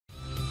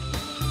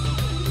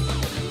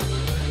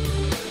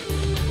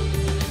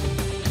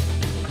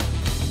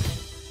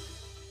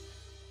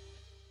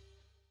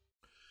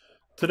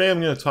Today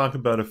I'm going to talk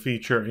about a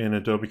feature in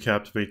Adobe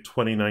Captivate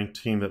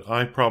 2019 that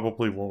I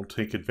probably won't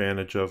take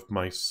advantage of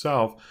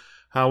myself.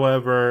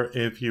 However,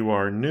 if you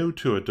are new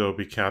to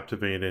Adobe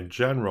Captivate in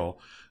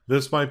general,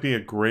 this might be a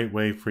great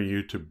way for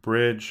you to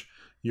bridge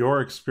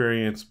your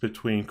experience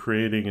between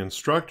creating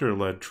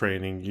instructor-led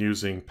training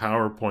using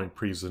PowerPoint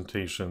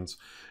presentations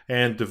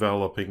and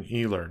developing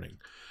e-learning.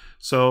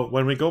 So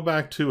when we go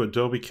back to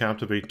Adobe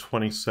Captivate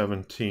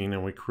 2017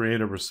 and we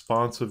create a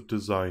responsive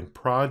design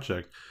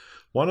project,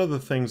 one of the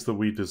things that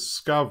we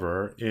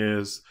discover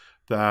is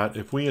that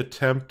if we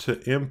attempt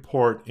to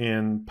import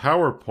in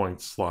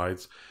PowerPoint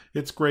slides,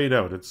 it's grayed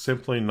out. It's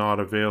simply not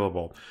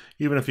available.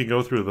 Even if you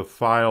go through the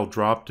File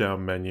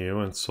drop-down menu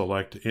and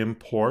select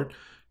Import,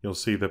 you'll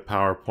see that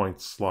PowerPoint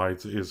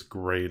slides is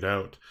grayed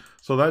out.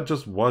 So that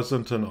just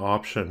wasn't an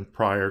option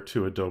prior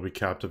to Adobe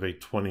Captivate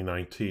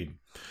 2019.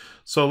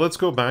 So let's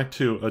go back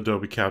to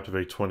Adobe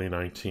Captivate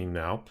 2019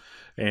 now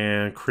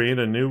and create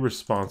a new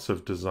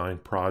responsive design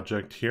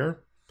project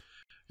here.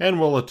 And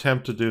we'll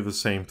attempt to do the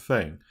same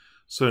thing.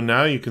 So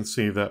now you can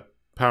see that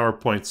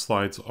PowerPoint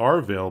slides are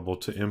available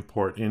to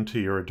import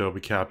into your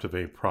Adobe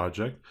Captivate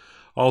project.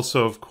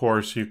 Also, of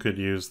course, you could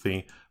use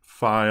the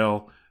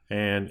File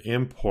and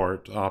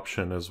Import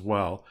option as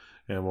well,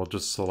 and we'll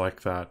just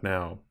select that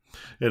now.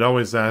 It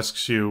always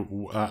asks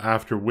you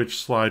after which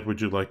slide would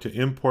you like to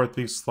import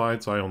these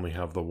slides. I only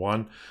have the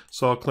one,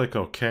 so I'll click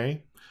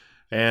OK.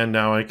 And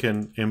now I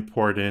can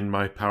import in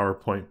my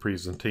PowerPoint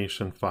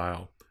presentation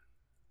file.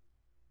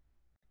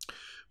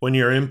 When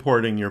you're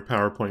importing your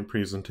PowerPoint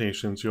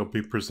presentations, you'll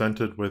be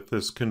presented with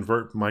this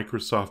Convert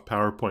Microsoft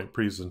PowerPoint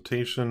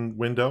Presentation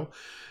window.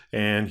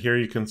 And here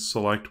you can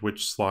select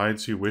which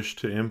slides you wish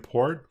to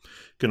import.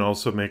 You can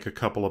also make a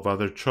couple of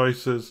other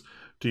choices.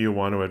 Do you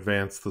want to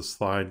advance the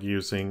slide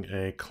using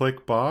a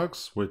click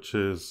box, which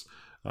is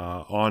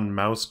on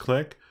mouse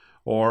click,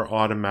 or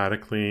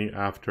automatically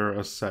after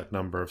a set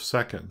number of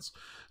seconds?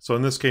 So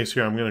in this case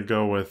here, I'm going to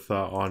go with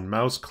on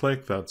mouse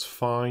click. That's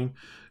fine.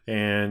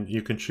 And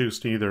you can choose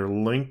to either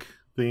link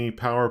the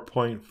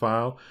PowerPoint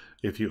file.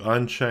 If you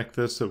uncheck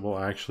this, it will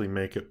actually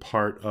make it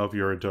part of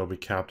your Adobe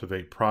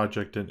Captivate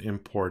project and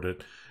import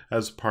it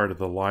as part of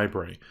the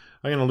library.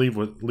 I'm going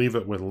to leave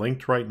it with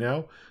linked right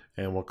now,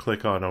 and we'll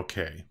click on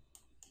OK.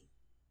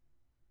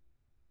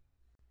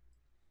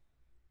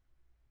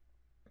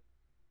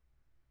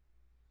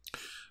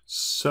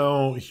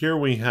 So here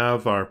we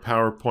have our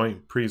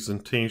PowerPoint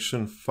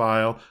presentation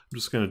file. I'm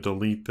just going to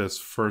delete this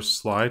first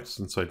slide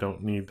since I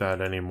don't need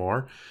that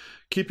anymore.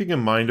 Keeping in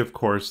mind, of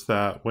course,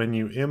 that when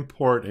you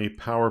import a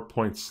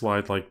PowerPoint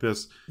slide like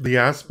this, the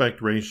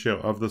aspect ratio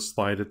of the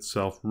slide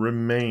itself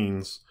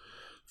remains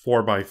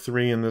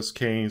 4:3 in this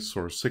case,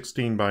 or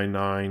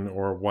 16:9,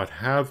 or what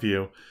have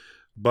you,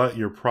 but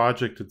your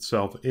project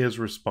itself is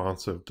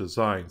responsive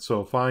design.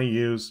 So if I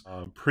use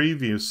a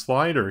preview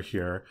slider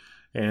here,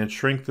 and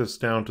shrink this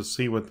down to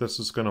see what this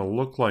is going to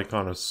look like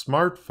on a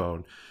smartphone,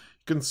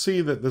 you can see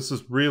that this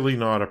is really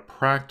not a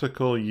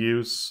practical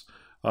use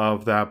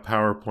of that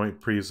PowerPoint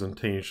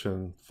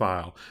presentation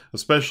file,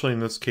 especially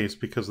in this case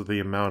because of the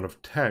amount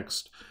of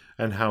text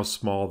and how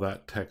small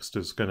that text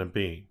is going to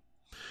be.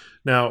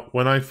 Now,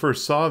 when I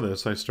first saw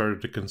this, I started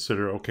to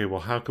consider, okay,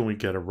 well, how can we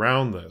get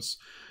around this?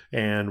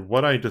 And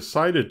what I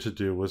decided to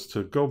do was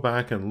to go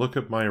back and look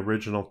at my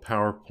original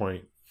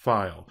PowerPoint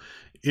file.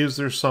 Is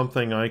there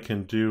something I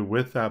can do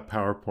with that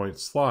PowerPoint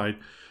slide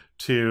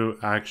to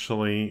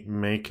actually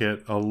make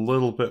it a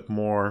little bit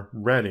more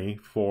ready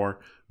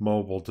for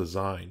mobile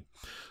design?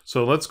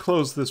 So let's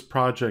close this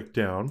project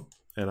down,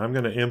 and I'm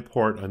going to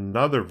import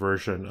another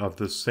version of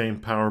this same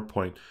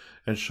PowerPoint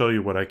and show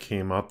you what I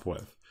came up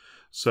with.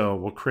 So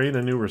we'll create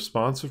a new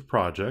responsive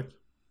project.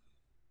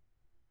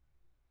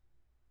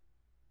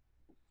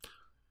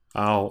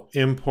 I'll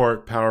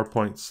import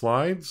PowerPoint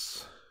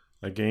slides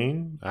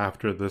again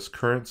after this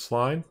current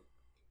slide.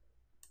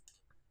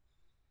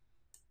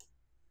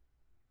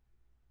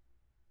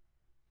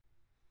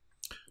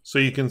 So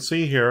you can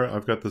see here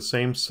I've got the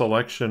same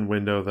selection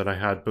window that I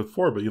had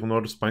before, but you'll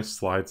notice my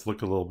slides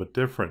look a little bit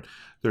different.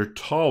 They're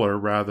taller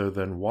rather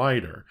than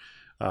wider.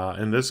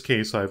 In this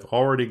case, I've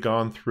already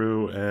gone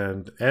through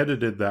and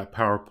edited that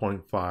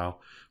PowerPoint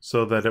file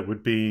so that it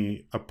would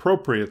be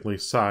appropriately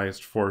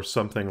sized for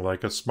something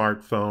like a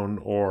smartphone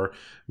or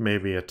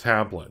maybe a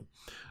tablet.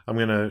 I'm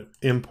going to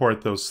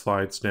import those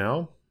slides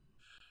now.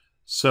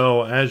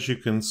 So as you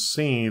can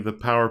see, the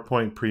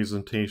PowerPoint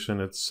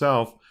presentation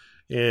itself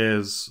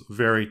is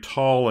very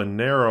tall and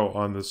narrow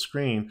on the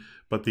screen,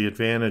 but the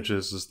advantage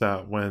is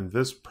that when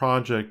this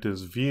project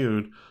is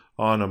viewed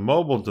on a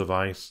mobile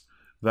device,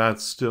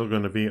 that's still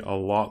going to be a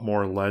lot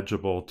more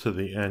legible to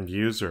the end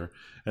user,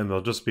 and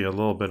there'll just be a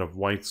little bit of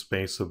white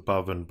space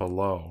above and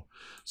below.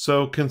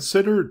 So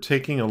consider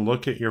taking a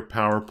look at your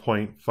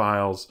PowerPoint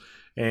files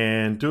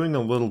and doing a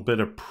little bit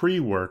of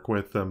pre-work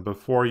with them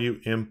before you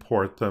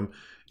import them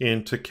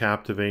into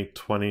Captivate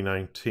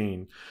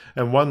 2019.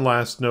 And one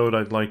last note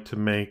I'd like to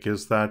make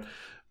is that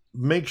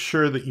make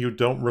sure that you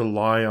don't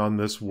rely on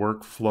this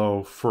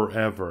workflow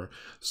forever.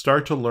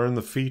 Start to learn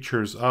the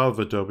features of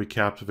Adobe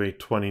Captivate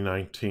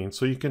 2019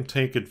 so you can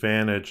take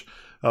advantage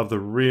of the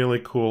really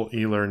cool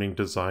e-learning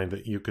design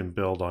that you can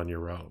build on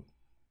your own.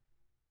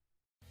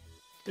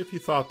 If you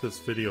thought this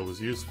video was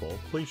useful,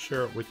 please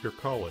share it with your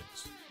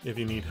colleagues. If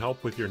you need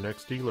help with your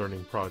next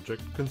e-learning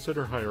project,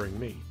 consider hiring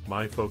me.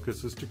 My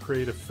focus is to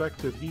create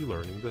effective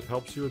e-learning that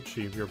helps you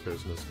achieve your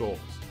business goals.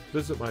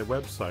 Visit my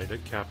website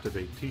at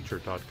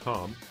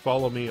captivateteacher.com,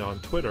 follow me on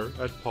Twitter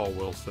at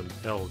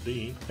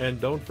PaulWilsonLD, and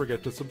don't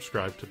forget to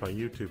subscribe to my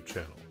YouTube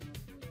channel.